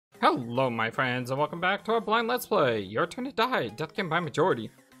Hello my friends and welcome back to our blind let's play, Your Turn to Die, Death Game by Majority.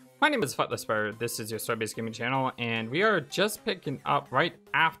 My name is FlightlessBird, this is your story-based gaming channel, and we are just picking up right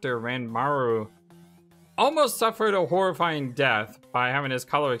after Ranmaru almost suffered a horrifying death by having his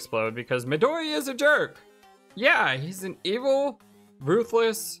collar explode because Midori is a jerk. Yeah, he's an evil,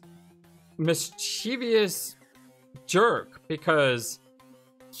 ruthless, mischievous jerk because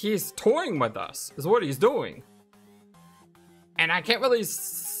he's toying with us, is what he's doing. And I can't really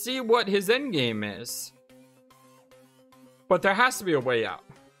see what his end game is. But there has to be a way out.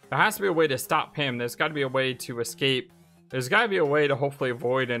 There has to be a way to stop him. There's got to be a way to escape. There's got to be a way to hopefully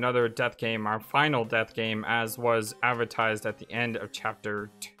avoid another death game, our final death game, as was advertised at the end of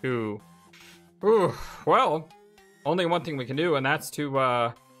chapter 2. Ooh, well, only one thing we can do, and that's to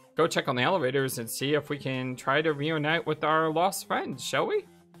go check on the elevators and see if we can try to reunite with our lost friends, shall we?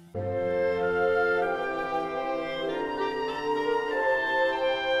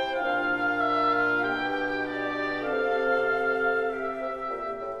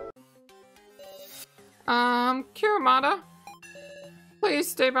 Kuramata, please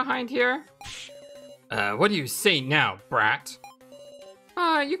stay behind here. What do you say now, brat?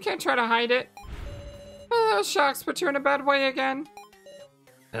 You can't try to hide it. Those shocks put you in a bad way again.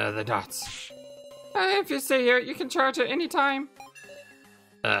 The dots. If you stay here, you can charge at any time.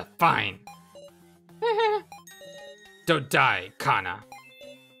 Fine. Don't die, Kana.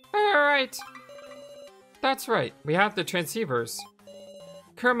 Alright. That's right, we have the transceivers.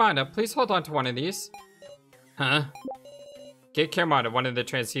 Kuramata, please hold on to one of these. Huh? Get Kuramata one of the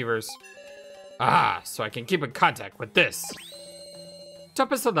transceivers. Ah, so I can keep in contact with this.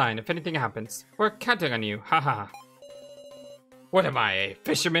 Jump us a line if anything happens. We're counting on you, haha. What am I, a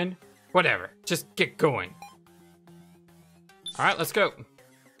fisherman? Whatever, just get going. Alright, let's go.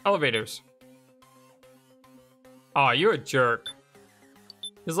 Elevators. Aw, oh, you're a jerk.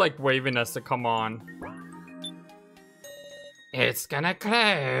 He's like waving us to come on. It's gonna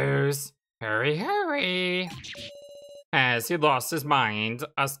close. Hurry, hurry. As he lost his mind,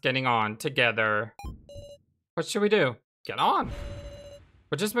 us getting on together. What should we do? Get on.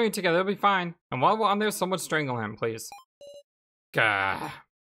 We're just moving together, it'll be fine. And while we're on there, someone strangle him, please. Gah.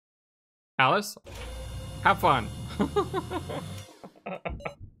 Alice, have fun.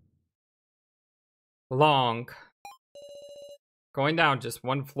 Long. Going down just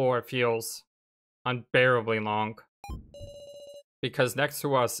one floor feels unbearably long. Because next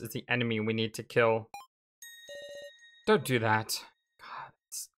to us is the enemy we need to kill. Don't do that. God,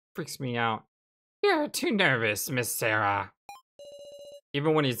 it freaks me out. You're too nervous, Miss Sarah.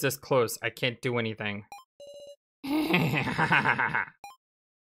 Even when he's this close, I can't do anything.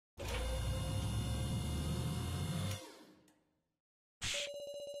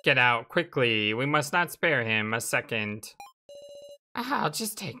 Get out quickly. We must not spare him a second. I'll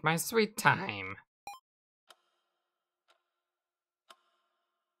just take my sweet time.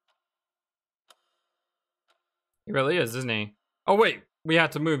 He really is, isn't he? Oh, wait. We have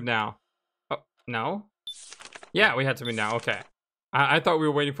to move now. Oh, no? Yeah, we had to move now. Okay. I thought we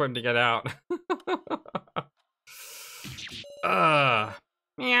were waiting for him to get out.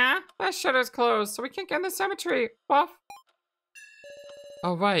 Yeah, that shutter's closed, so we can't get in the cemetery. Buff.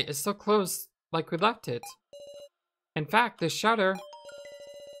 Oh, right. It's still closed like we left it. In fact, this shutter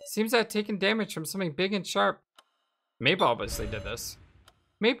seems to have taken damage from something big and sharp. Maple obviously did this.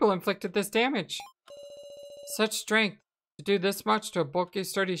 Maple inflicted this damage. Such strength to do this much to a bulky,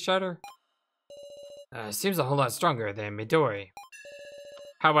 sturdy shutter. Seems a whole lot stronger than Midori.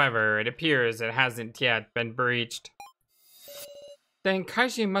 However, it appears it hasn't yet been breached. Then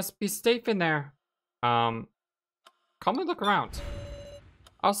Kaiji must be safe in there. Calmly look around.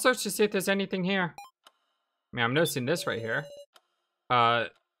 I'll search to see if there's anything here. I mean, I'm noticing this right here.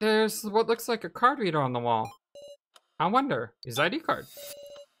 There's what looks like a card reader on the wall. I wonder, his ID card.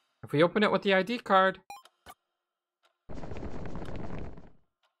 If we open it with the ID card.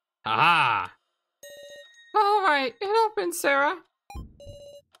 Ah! Alright, it opens, Sarah.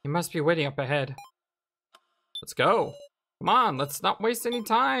 He must be waiting up ahead. Let's go. Come on, let's not waste any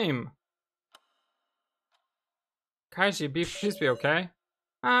time. Kaiji, please be okay.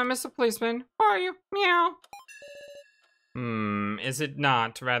 Mr. Policeman, how are you? Meow. Is it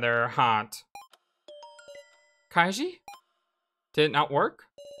not rather hot? Kaiji? Did it not work?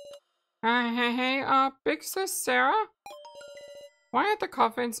 Hey, big sis Sarah? Why aren't the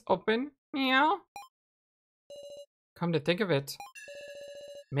coffins open? Meow. Come to think of it,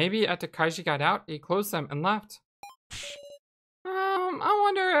 maybe after Kaiji got out, he closed them and left. I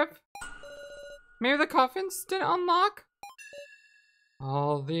wonder if maybe the coffins didn't unlock?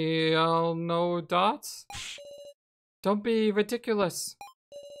 All the no dots? Don't be ridiculous.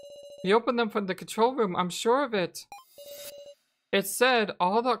 We opened them from the control room, I'm sure of it. It said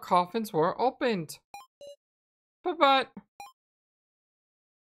all the coffins were opened. But...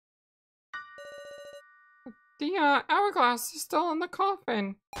 The hourglass is still in the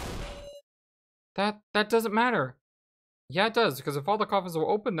coffin. That doesn't matter. Yeah, it does, because if all the coffins were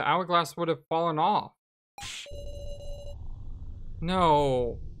open, the hourglass would have fallen off.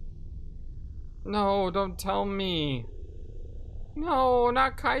 No. No, don't tell me. No,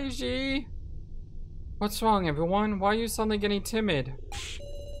 not Kaiji. What's wrong, everyone? Why are you suddenly getting timid?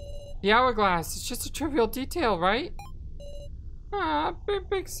 The hourglass, it's just a trivial detail, right?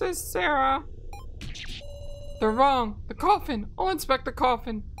 Big sis Sarah. They're wrong. The coffin. I'll inspect the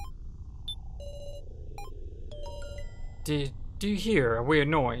coffin. Do you hear a weird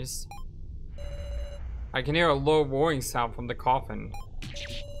noise? I can hear a low roaring sound from the coffin.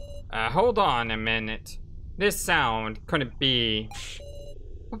 Hold on a minute. This sound couldn't be...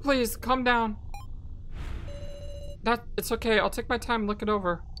 Oh, please, calm down. It's okay. I'll take my time, look it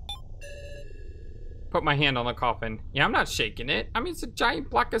over. Put my hand on the coffin. Yeah, I'm not shaking it. I mean, it's a giant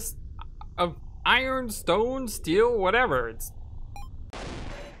block of iron, stone, steel, whatever. It's...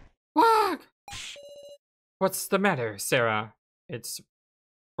 Fuck! What's the matter, Sarah? It's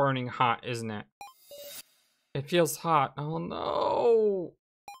burning hot, isn't it? It feels hot. Oh no!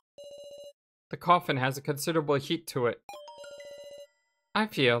 The coffin has a considerable heat to it. I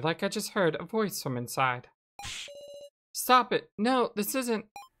feel like I just heard a voice from inside. Stop it! No, this isn't...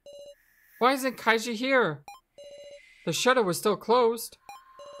 Why isn't Kaiji here? The shutter was still closed.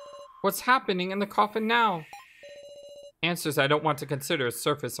 What's happening in the coffin now? Answers I don't want to consider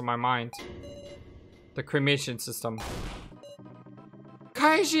surface in my mind. The cremation system.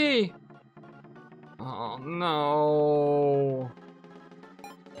 Kaiji! Oh no.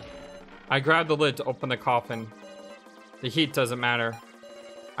 I grab the lid to open the coffin. The heat doesn't matter.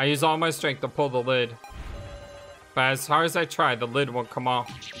 I use all my strength to pull the lid. But as hard as I try, the lid won't come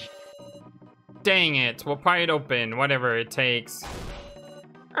off. Dang it, we'll pry it open, whatever it takes.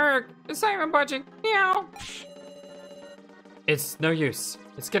 It's not even budging. Meow. It's no use.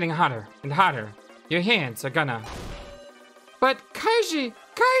 It's getting hotter and hotter. Your hands are gonna... But Kaiji!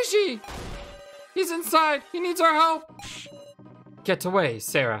 Kaiji! He's inside. He needs our help. Get away,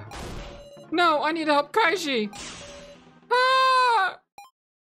 Sarah. No, I need to help Kaiji. Ah!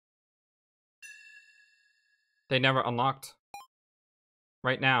 They never unlocked.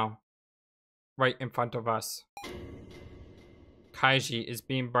 Right now. Right in front of us. Kaiji is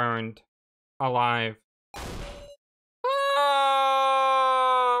being burned. Alive.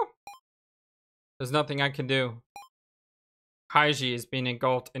 Ah! There's nothing I can do. Kaiji is being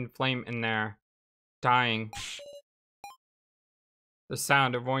engulfed in flame in there. Dying. The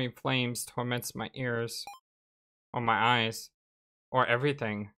sound of roaring flames torments my ears. Or my eyes. Or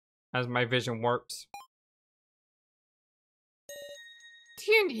everything. As my vision warps.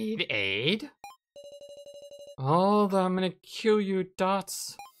 Do you need aid? Oh, I'm gonna kill you,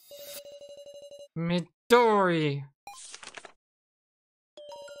 Dots. Midori.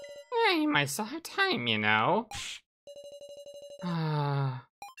 Yeah, you might still have time, you know. Yeah,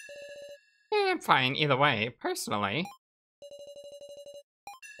 I'm fine either way, personally.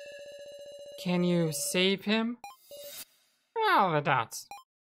 Can you save him? Oh, the Dots.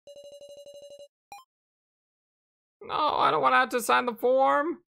 No, I don't want to have to sign the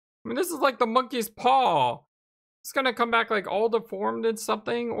form. I mean, this is like the monkey's paw. It's gonna come back like all deformed and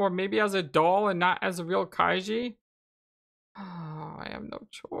something, or maybe as a doll and not as a real Kaiji. Oh, I have no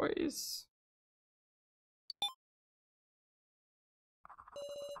choice.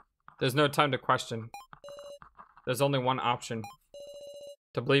 There's no time to question. There's only one option.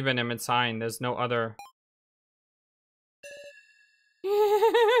 To believe in him and sign. There's no other.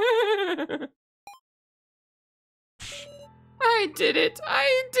 I did it!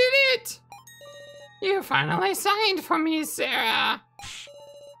 I did it! You finally signed for me, Sarah!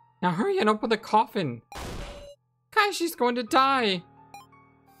 Now hurry and open the coffin. Kaishi's going to die.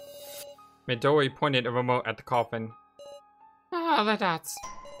 Midori pointed a remote at the coffin. Oh, the Dots.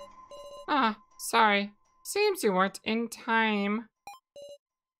 Ah, sorry. Seems you weren't in time.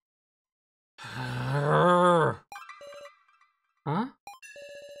 Huh?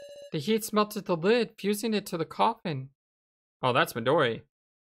 The heat melted the lid, fusing it to the coffin. Oh, that's Midori.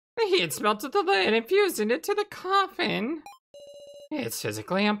 The heat melted the lid and fusing it to the coffin. It's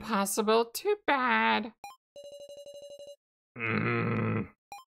physically impossible. Too bad.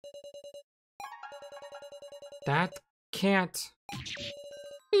 That can't.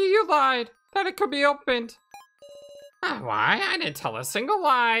 You lied. That it could be opened. Why? I didn't tell a single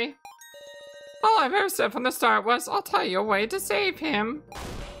lie. All I've ever said from the start was, I'll tell you a way to save him.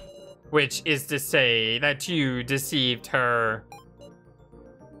 Which is to say that you deceived her.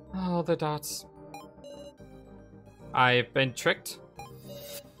 Oh, the dots. I've been tricked.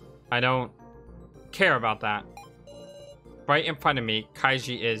 I don't care about that. Right in front of me,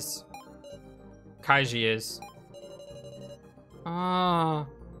 Kaiji is. Kaiji is. Ah.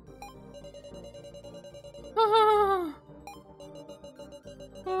 Ah.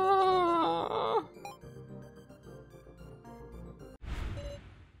 Ah.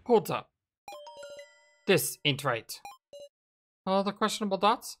 Hold up. This ain't right. All the questionable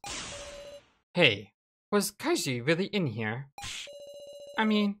dots? Hey, was Kaiji really in here? I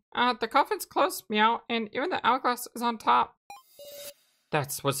mean, the coffin's closed, meow, and even the hourglass is on top.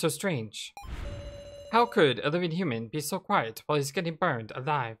 That's what's so strange. How could a living human be so quiet while he's getting burned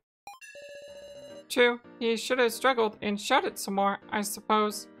alive? True, he should have struggled and shouted some more, I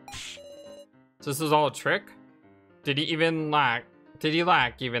suppose. So this is all a trick? Did he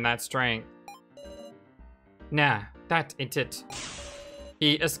lack even that strength? Nah, that ain't it.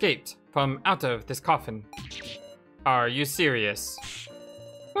 He escaped from out of this coffin. Are you serious?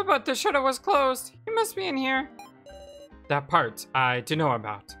 But the shutter was closed. He must be in here. That part I do know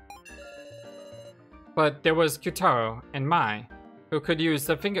about. But there was Kyutaro and Mai, who could use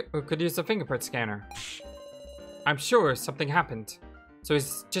the fingerprint scanner. I'm sure something happened, so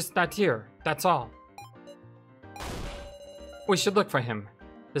he's just not here. That's all. We should look for him.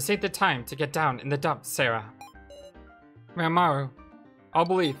 This ain't the time to get down in the dumps, Sarah. Ranmaru, I'll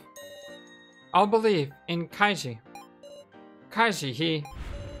believe in Kaiji. Kaiji,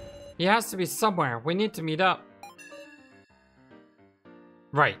 he has to be somewhere. We need to meet up.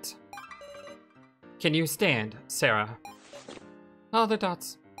 Right. Can you stand, Sarah? All the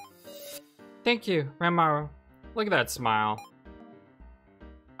dots. Thank you, Ranmaru. Look at that smile.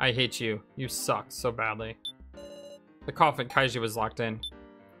 I hate you. You suck so badly. The coffin Kaiji was locked in.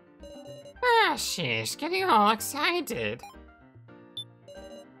 Ah, sheesh, getting all excited.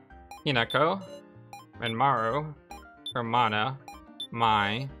 Hinako, Ranmaru, Ramada,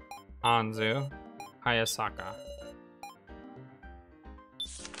 Mai, Anzu, Hayasaka.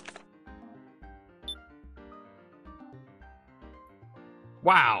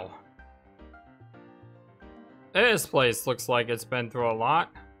 Wow. This place looks like it's been through a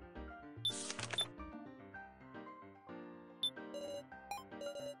lot.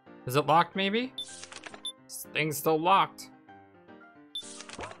 Is it locked, maybe? This thing's still locked.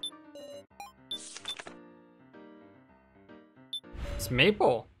 It's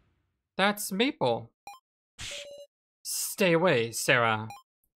Maple. That's Maple. Stay away, Sarah.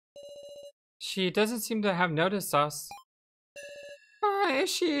 She doesn't seem to have noticed us. Is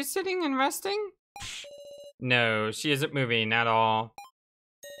she sitting and resting? No, she isn't moving at all.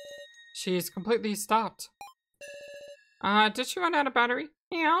 She's completely stopped. Did she run out of battery?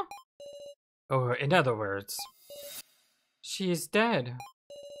 Yeah. Or in other words, she's dead.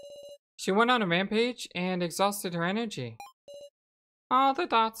 She went on a rampage and exhausted her energy. All the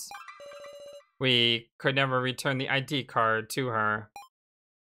dots. We could never return the ID card to her.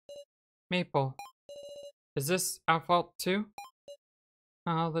 Maple, is this our fault too?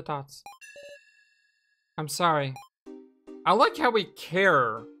 All the dots. I'm sorry. I like how we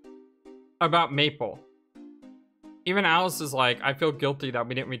care about Maple. Even Alice is like, I feel guilty that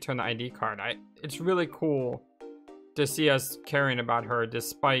we didn't return the ID card. It's really cool to see us caring about her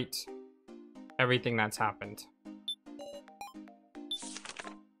despite everything that's happened.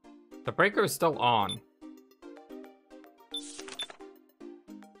 The breaker is still on.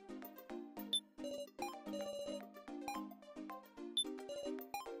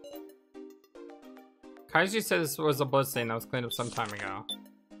 Kaiji said this was a bloodstain that was cleaned up some time ago.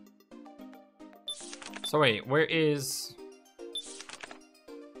 So wait, where is...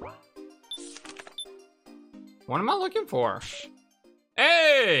 What am I looking for?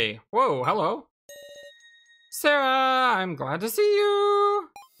 Hey! Whoa, hello. Sarah, I'm glad to see you.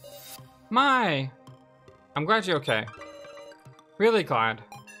 Mai, I'm glad you're okay. Really glad.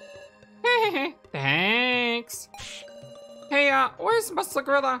 Hey, thanks. Hey, where's Muscle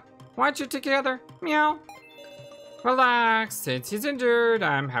Gorilla? Why'd you together? Meow. Relax, since he's injured,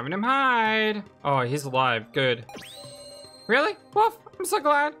 I'm having him hide. Oh, he's alive, good. Really? Woof, I'm so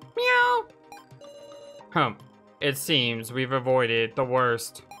glad. Meow. It seems we've avoided the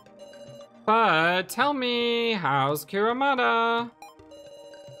worst. But tell me, how's Kiramada?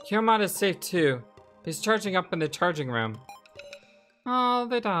 Kiramada's safe too. He's charging up in the charging room. All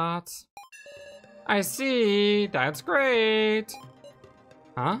the dots. I see, that's great.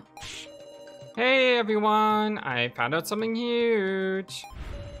 Huh? Hey everyone, I found out something huge.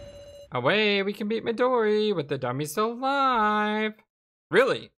 Away, we can beat Midori with the dummy still alive.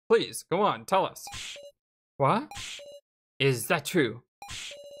 Really? Please, go on, tell us. What? Is that true?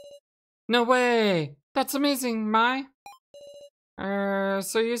 No way! That's amazing, Mai!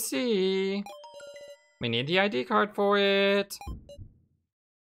 So you see... We need the ID card for it.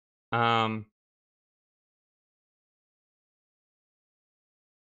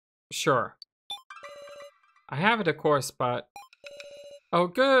 Sure. I have it, of course, but... Oh,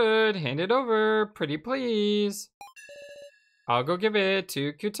 good. Hand it over. Pretty please. I'll go give it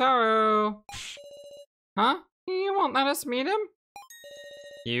to Kutaro. Huh? You won't let us meet him?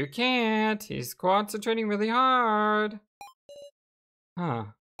 You can't. He's concentrating really hard. Huh.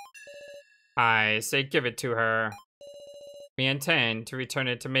 I say give it to her. We intend to return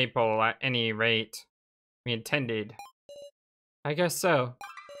it to Maple at any rate. We intended. I guess so.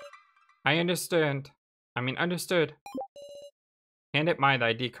 I understood. Understood. Hand it my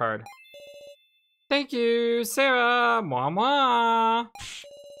ID card. Thank you, Sarah. Mwah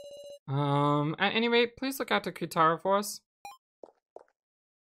mwah. At any rate, please look out to Kutaro for us.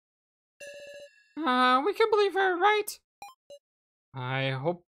 We can believe her, right? I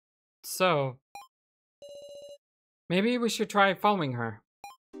hope so. Maybe we should try following her.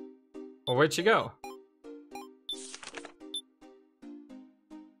 Well, where'd she go?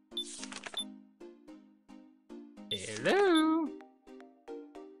 Hello?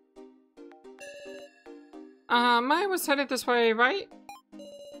 Mai was headed this way, right?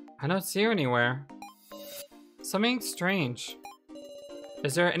 I don't see her anywhere. Something strange.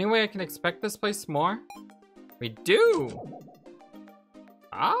 Is there any way I can expect this place more? We do!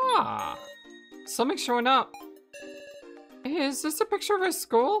 Ah! Something's showing up. Is this a picture of a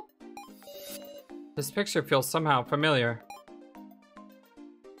school? This picture feels somehow familiar.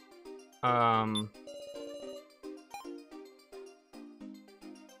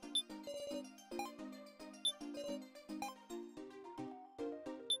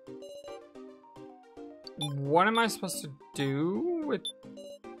 What am I supposed to do with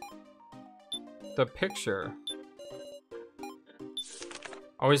the picture?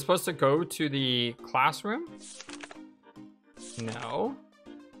 Are we supposed to go to the classroom? No.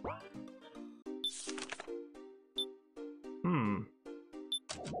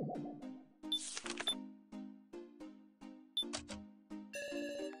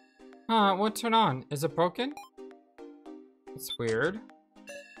 What turned on? Is it broken? It's weird.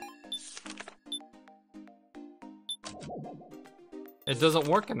 It doesn't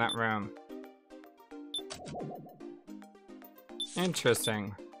work in that room.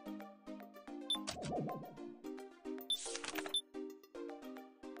 Interesting.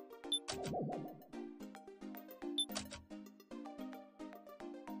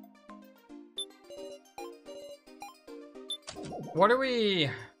 What are we...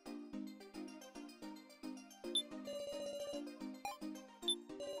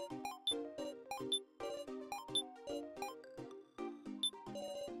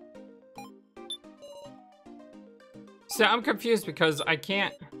 See, I'm confused because I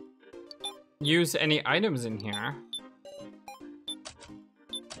can't use any items in here.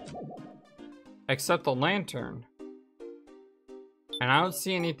 Except the lantern. And I don't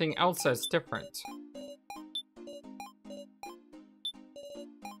see anything else that's different.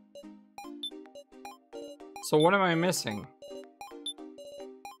 So what am I missing?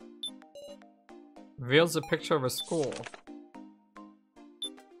 Reveals a picture of a school.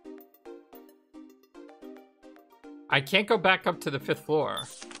 I can't go back up to the 5th floor.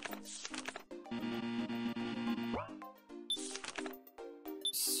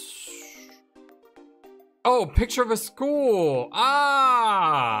 Oh, picture of a school.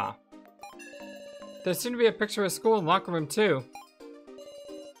 Ah! There seemed to be a picture of a school in locker room 2.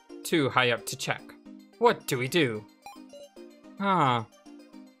 Too high up to check. What do we do? Human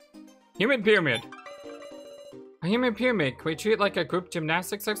pyramid. A human pyramid. Can we treat it like a group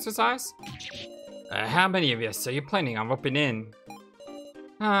gymnastics exercise? How many of us are you planning on roping in?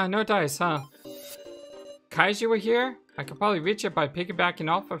 No dice, huh? Kaiji were here? I could probably reach it by piggybacking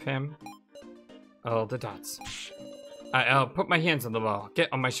off of him. Oh, the dots. I'll put my hands on the wall.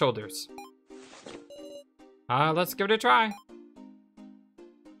 Get on my shoulders. Let's give it a try.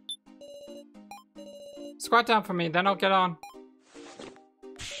 Squat down for me, then I'll get on.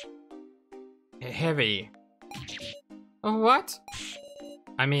 Heavy. Oh, what?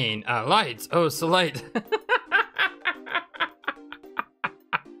 I mean, lights. Oh, so light.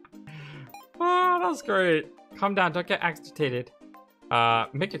 Oh, that's great. Calm down, don't get agitated.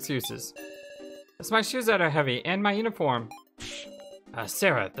 Make excuses. It's my shoes that are heavy, and my uniform.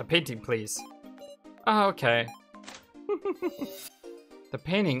 Sarah, the painting, please. Oh, okay. The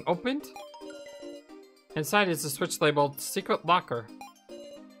painting opened? Inside is a switch labeled Secret Locker.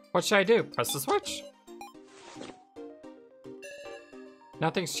 What should I do? Press the switch?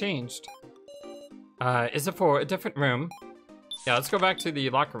 Nothing's changed. Is it for a different room? Yeah, let's go back to the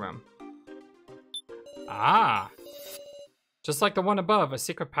locker room. Ah! Just like the one above, a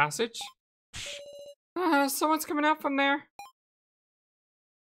secret passage? Someone's coming out from there.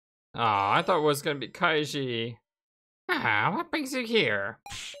 Aw, I thought it was gonna be Kaiji. What brings you here?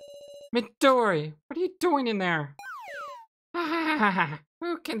 Midori, what are you doing in there?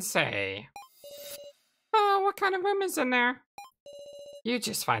 Who can say? Oh, what kind of room is in there? You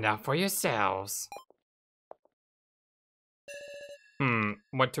just find out for yourselves.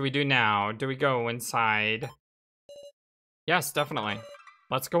 What do we do now? Do we go inside? Yes, definitely.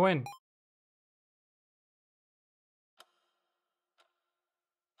 Let's go in.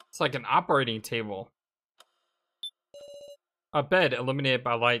 It's like an operating table. A bed illuminated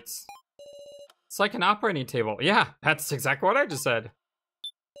by lights. It's like an operating table. Yeah, that's exactly what I just said.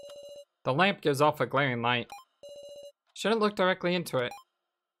 The lamp gives off a glaring light. Shouldn't look directly into it.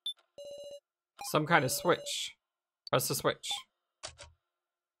 Some kind of switch. Press the switch.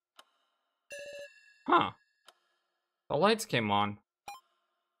 Huh. The lights came on.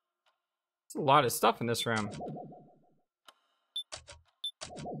 There's a lot of stuff in this room.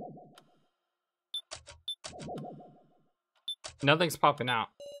 Nothing's popping out.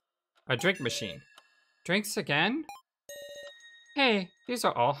 A drink machine. Drinks again? Hey, these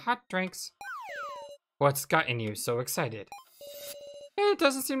are all hot drinks. What's gotten you so excited? It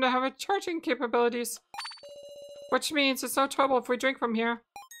doesn't seem to have a charging capabilities. Which means it's no trouble if we drink from here.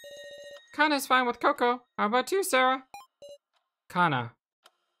 Kana's fine with Coco. How about you, Sarah? Kana.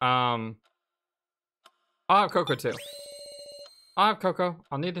 I'll have Coco too. I'll have Coco.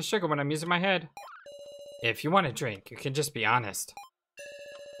 I'll need the sugar when I'm using my head. If you want a drink, you can just be honest.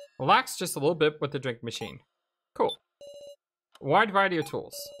 Relax just a little bit with the drink machine. Cool. A wide variety of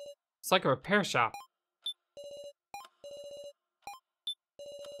tools. It's like a repair shop.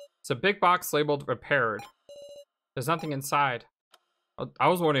 It's a big box labeled repaired. There's nothing inside. I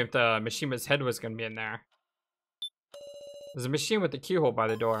was wondering if the Mishima's head was going to be in there. There's a machine with a keyhole by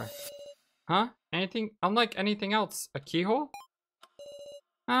the door. Huh? Anything? Unlike anything else. A keyhole?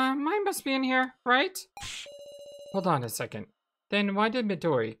 Mine must be in here, right? Hold on a second. Then why did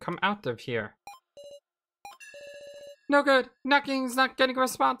Midori come out of here? No good. Knocking's not getting a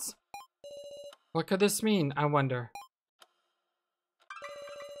response. What could this mean, I wonder?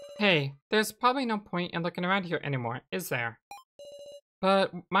 Hey, there's probably no point in looking around here anymore, is there?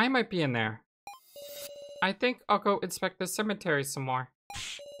 But mine might be in there. I think I'll go inspect the cemetery some more.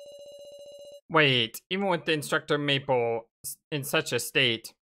 Wait, even with the instructor Maple in such a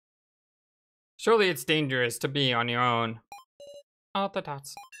state, surely it's dangerous to be on your own. All the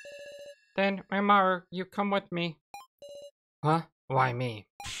dots. Then, Rimaru, you come with me. Huh? Why me?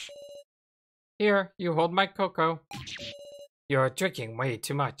 Here, you hold my cocoa. You're drinking way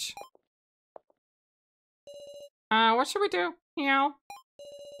too much. What should we do? Meow.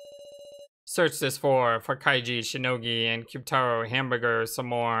 Search this for Kaiji, Shinogi, and Kyutaro hamburger some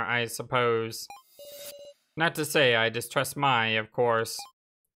more, I suppose. Not to say I distrust Mai, of course.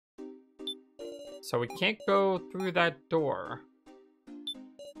 So we can't go through that door.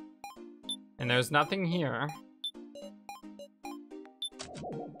 And there's nothing here.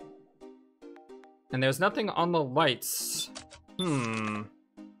 And there's nothing on the lights.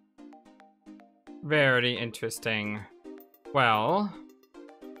 Very interesting. Well,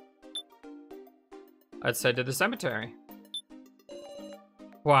 let's head to the cemetery.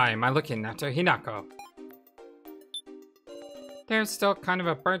 Why am I looking at her, Hinako? There's still kind of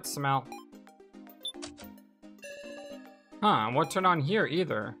a burnt smell. Huh, it won't turn on here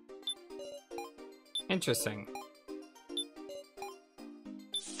either. Interesting.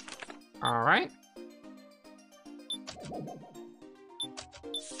 Alright.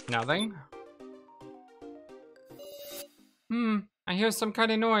 Nothing. I hear some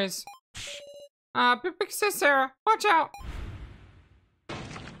kind of noise. Big sis, Sarah, watch out!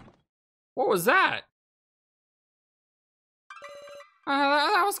 What was that?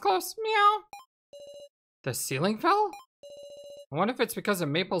 That was close. Meow. The ceiling fell? I wonder if it's because of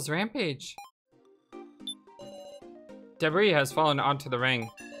Maple's rampage. Debris has fallen onto the ring.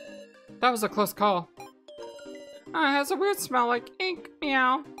 That was a close call. It has a weird smell like ink.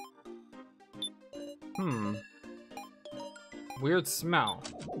 Meow. Weird smell.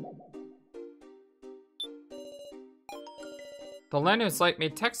 The lantern's light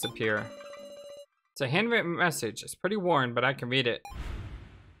made text appear. It's a handwritten message. It's pretty worn, but I can read it.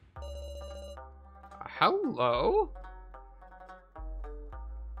 Hello?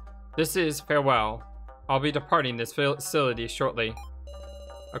 This is farewell. I'll be departing this facility shortly.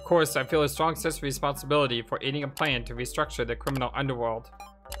 Of course, I feel a strong sense of responsibility for aiding a plan to restructure the criminal underworld.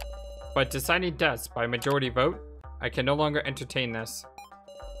 But deciding deaths by majority vote, I can no longer entertain this.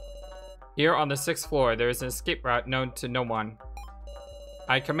 Here on the 6th floor, there is an escape route known to no one.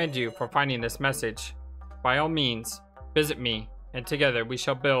 I commend you for finding this message. By all means, visit me, and together we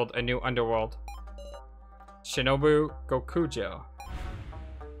shall build a new underworld. Shinobu Gokujo.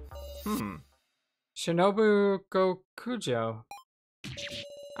 Shinobu Gokujo.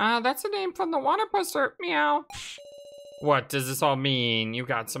 That's a name from the wanted poster, meow. What does this all mean? You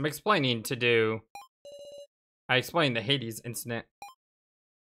got some explaining to do. I explained the Hades incident.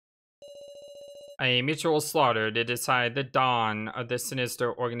 A mutual slaughter to decide the dawn of the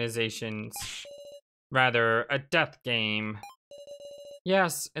sinister organizations. Rather, a death game.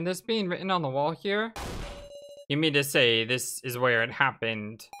 Yes, and this being written on the wall here? You mean to say this is where it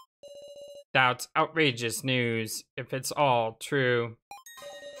happened? That's outrageous news, if it's all true.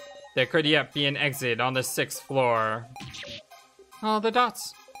 There could yet be an exit on the 6th floor. Oh, the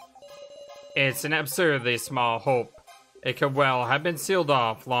dots. It's an absurdly small hope. It could well have been sealed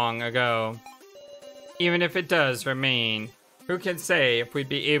off long ago. Even if it does remain, who can say if we'd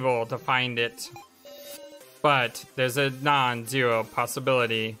be able to find it? But there's a non-zero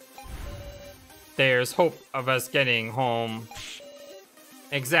possibility. There's hope of us getting home.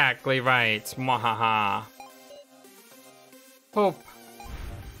 Exactly right, mwahaha. Hope.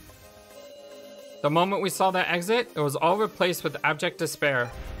 The moment we saw that exit, it was all replaced with abject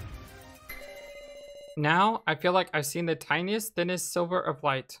despair. Now, I feel like I've seen the tiniest, thinnest silver of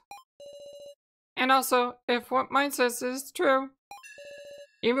light. And also, if what mine says is true,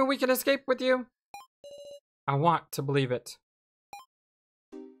 even we can escape with you. I want to believe it.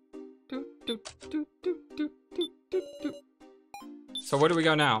 So where do we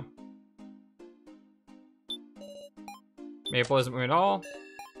go now? Maple isn't moving at all.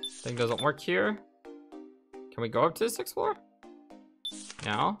 Thing doesn't work here. Can we go up to the 6th floor?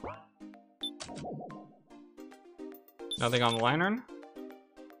 No. Nothing on the lantern.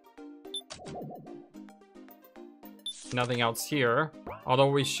 Nothing else here. Although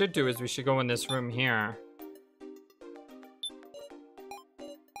what we should do is we should go in this room here.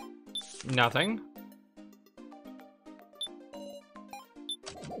 Nothing.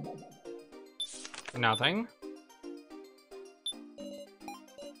 Nothing.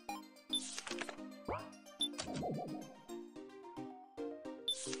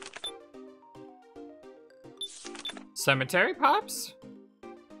 Cemetery Pops?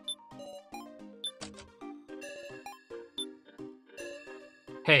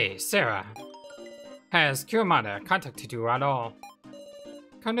 Hey, Sarah. Has Kiramada contacted you at all?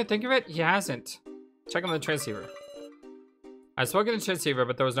 Come to think of it, he hasn't. Check on the transceiver. I spoke to the transceiver,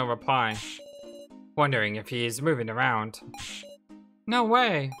 but there was no reply. Wondering if he's moving around. No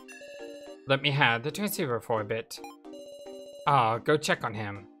way. Let me have the transceiver for a bit. I'll go check on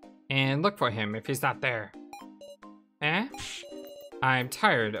him. And look for him if he's not there. Eh? I'm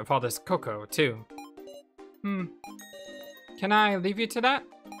tired of all this cocoa, too. Can I leave you to that?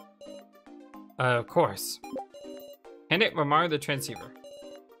 Of course. Hand it Ramar the transceiver.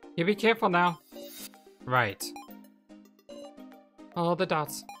 You be careful now. Right. All the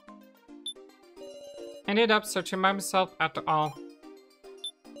dots. Ended up searching by myself after all.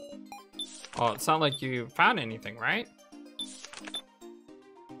 Oh, it's not like you found anything, right?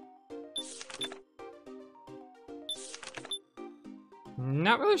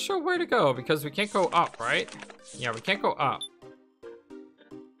 Not really sure where to go because we can't go up, right? Yeah, we can't go up.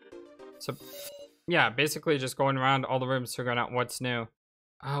 So, yeah, basically just going around all the rooms figuring out what's new.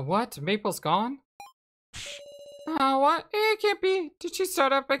 What? Maple's gone? What? It can't be. Did she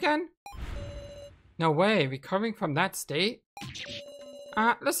start up again? No way, recovering from that state?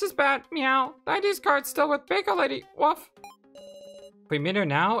 This is bad, meow. The ID's card's still with Bagel Lady, woof. If we meet her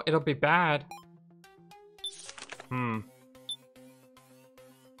now, it'll be bad.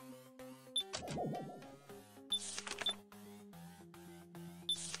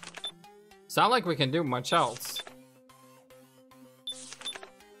 It's not like we can do much else.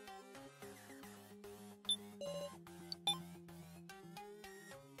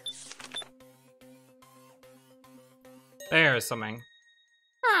 There's something.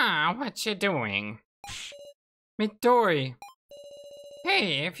 What you doing? Midori.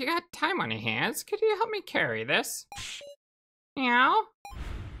 Hey, if you got time on your hands, could you help me carry this? Meow?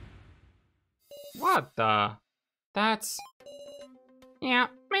 What the? That's... Yeah,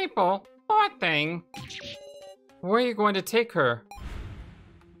 Maple. What thing? Where are you going to take her?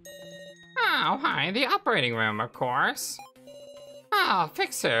 Oh, hi, the operating room, of course. I'll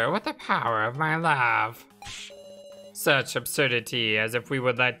fix her with the power of my love. Such absurdity, as if we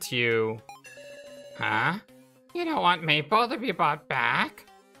would let you... Huh? You don't want Maple to be brought back?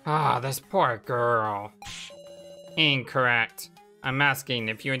 Ah, this poor girl. Incorrect. I'm asking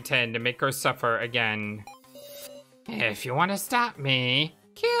if you intend to make her suffer again. If you want to stop me,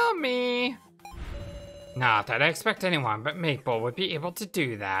 kill me. Not that I expect anyone but Maple would be able to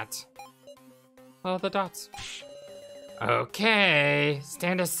do that. Oh, the dots. Okay,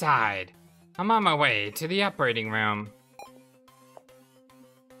 stand aside. I'm on my way to the operating room.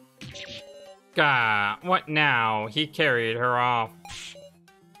 Gah, what now? He carried her off.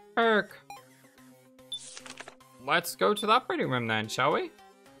 Irk. Let's go to the operating room then, shall we?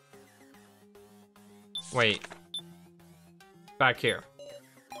 Wait. Back here.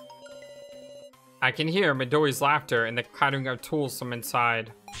 I can hear Midori's laughter and the clattering of tools from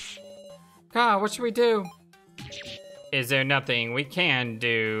inside. God, what should we do? Is there nothing we can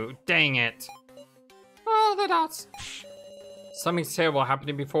do? Dang it. Oh, the dots. Something's terrible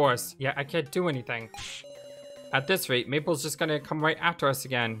happening before us, yet I can't do anything. At this rate, Maple's just gonna come right after us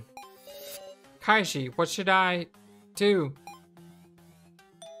again. Kaiji, what should I do?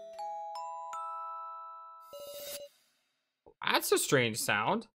 That's a strange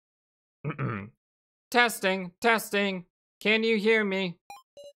sound. Testing, testing. Can you hear me?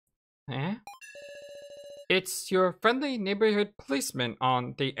 Eh? It's your friendly neighborhood policeman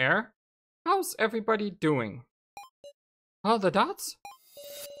on the air. How's everybody doing? Oh, the dots?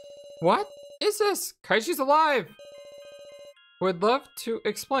 What is this? Kaiji's alive! Would love to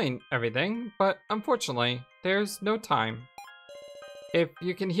explain everything, but unfortunately, there's no time. If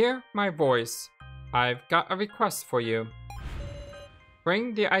you can hear my voice, I've got a request for you.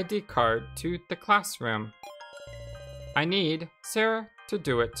 Bring the ID card to the classroom. I need Sarah to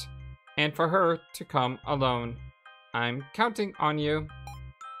do it, and for her to come alone. I'm counting on you.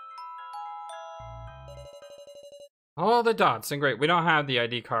 All the dots, and great, we don't have the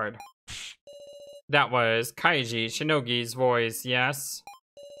ID card. That was Kaiji Shinogi's voice, yes?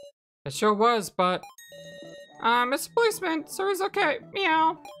 It sure was, but... Mr. Policeman, sir is okay,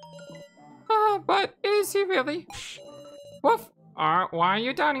 meow. But is he really? Woof, why are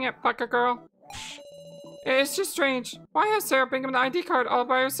you downing it, Pucker Girl? It's just strange. Why has Sarah bring him the ID card all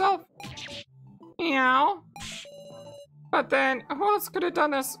by herself? Meow. But then, who else could have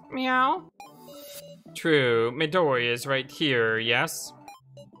done this, meow? True, Midori is right here, yes?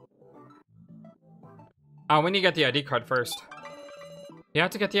 We need to get the ID card first. You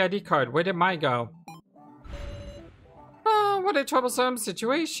have to get the ID card. Where did Mai go? Oh, what a troublesome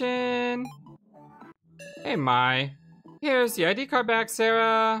situation. Hey, Mai. Here's the ID card back,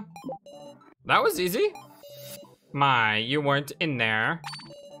 Sarah. That was easy. Mai, you weren't in there.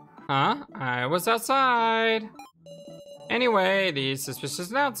 Huh? I was outside. Anyway, the suspicious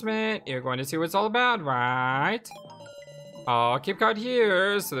announcement. You're going to see what it's all about, right? I'll keep card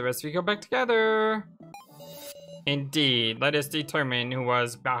here, so the rest of you go back together. Indeed, let us determine who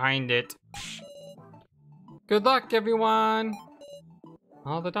was behind it. Good luck, everyone.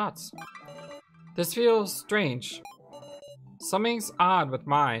 All the dots. This feels strange. Something's odd with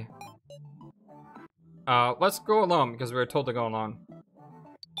Mai. Let's go alone because we were told to go alone.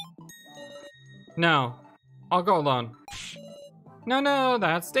 No, I'll go alone. No,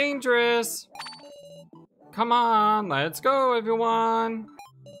 that's dangerous. Come on, let's go, everyone.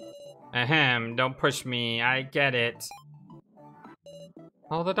 Ahem, don't push me, I get it.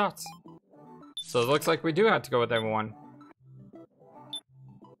 All the dots. So it looks like we do have to go with everyone.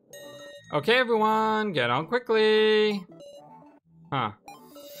 Okay, everyone, get on quickly. Huh.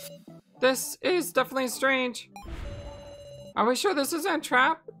 This is definitely strange. Are we sure this isn't a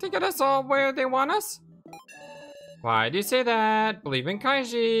trap to get us all where they want us? Why do you say that? Believe in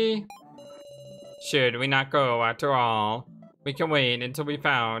Kaiji. Should we not go after all? We can wait until we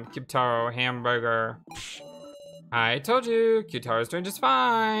found Kyutaro Hamburger. I told you, Kyutaro's doing just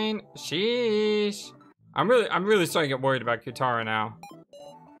fine. Sheesh. I'm really starting to get worried about Kyutaro now.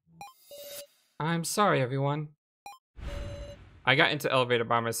 I'm sorry, everyone. I got into the elevator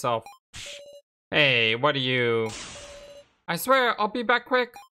by myself. Hey, what are you? I swear, I'll be back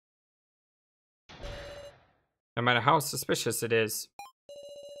quick. No matter how suspicious it is.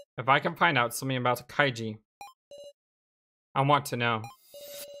 If I can find out something about Kaiji, I want to know.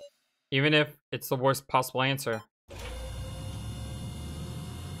 Even if it's the worst possible answer.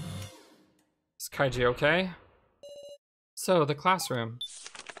 Is Kaiji okay? So, the classroom.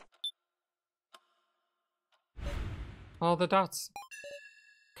 All the dots.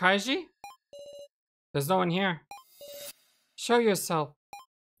 Kaiji? There's no one here. Show yourself.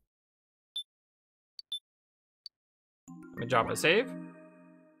 Let me drop a save.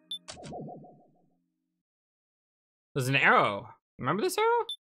 There's an arrow. Remember this arrow?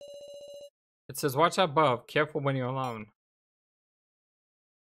 It says, watch out above. Careful when you're alone.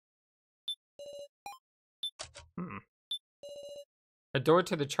 A door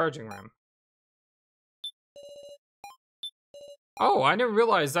to the charging room. Oh, I didn't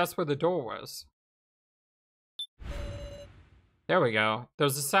realize that's where the door was. There we go.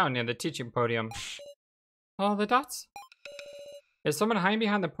 There's a sound near the teaching podium. Oh, the dots? Is someone hiding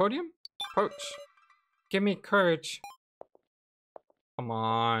behind the podium? Approach. Give me courage. Come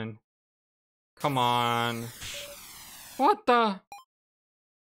on. Come on. What the?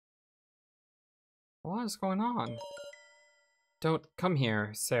 What is going on? Don't come here,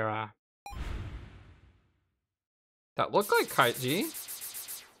 Sarah. That looked like Kaiji.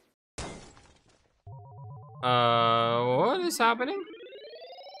 What is happening?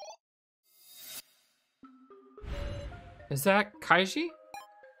 Is that Kaiji?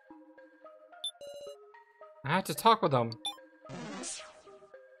 I have to talk with him.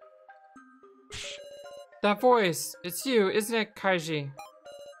 That voice, it's you, isn't it, Kaiji?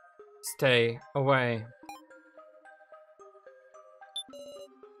 Stay away.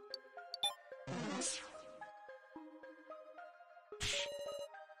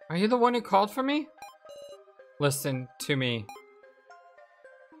 Are you the one who called for me? Listen to me.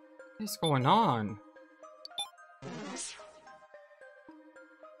 What is going on?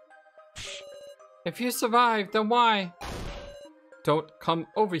 If you survive, then why? Don't come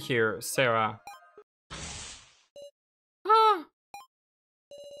over here, Sarah. Ah!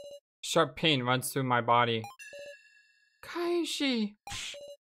 Sharp pain runs through my body. Kaiji.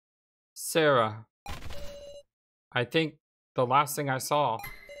 Sarah. I think the last thing I saw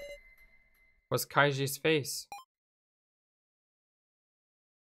was Kaiji's face.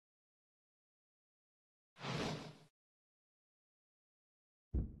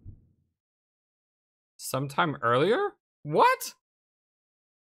 Sometime earlier? What?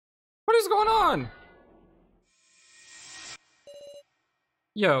 What is going on?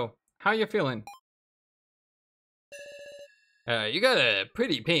 Yo, how you feeling? You got a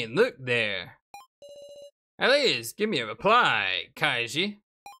pretty pained look there. At least give me a reply, Kaiji.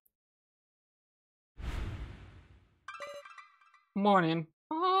 Morning.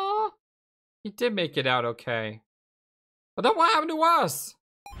 Oh, he did make it out okay. But then what happened to us?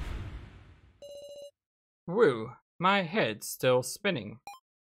 Woo, my head's still spinning.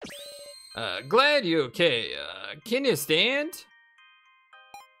 Glad you're okay. Can you stand?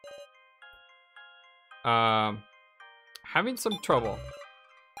 Having some trouble.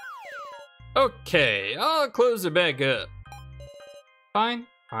 Okay, I'll close it back up. Fine,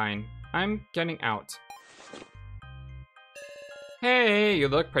 fine. I'm getting out. Hey, you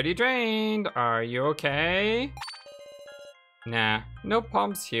look pretty drained. Are you okay? Nah, no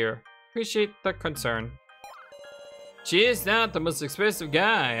problems here. Appreciate the concern. She is not the most expensive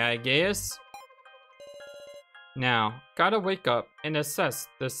guy, I guess. Now, gotta wake up and assess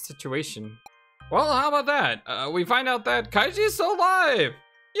the situation. Well, how about that? We find out that Kaiji is still alive!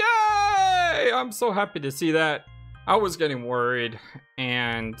 Yay! I'm so happy to see that. I was getting worried.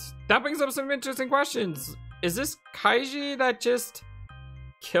 And that brings up some interesting questions. Is this Kaiji that just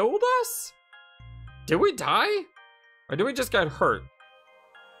killed us? Did we die? Or did we just get hurt?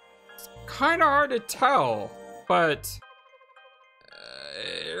 It's kind of hard to tell, but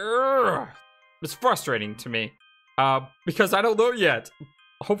it's frustrating to me because I don't know yet.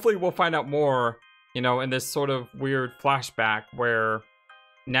 Hopefully we'll find out more, you know, in this sort of weird flashback where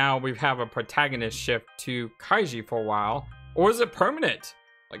now we have a protagonist shift to Kaiji for a while. Or is it permanent?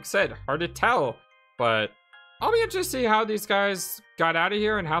 Like I said, hard to tell, but I'll be interested to see how these guys got out of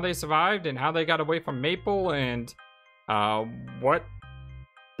here and how they survived and how they got away from Maple and what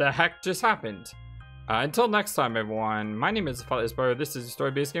the heck just happened. Until next time, everyone, my name is FlightlessBird. This is a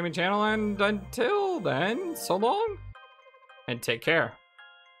story-based gaming channel, and until then, so long, and take care.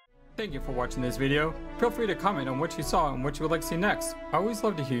 Thank you for watching this video. Feel free to comment on what you saw and what you would like to see next. I always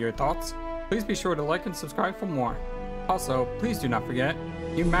love to hear your thoughts. Please be sure to like and subscribe for more. Also, please do not forget,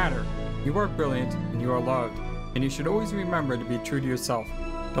 you matter, you are brilliant, and you are loved. And you should always remember to be true to yourself.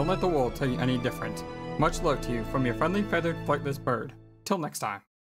 Don't let the world tell you any different. Much love to you from your friendly feathered flightless bird. Till next time.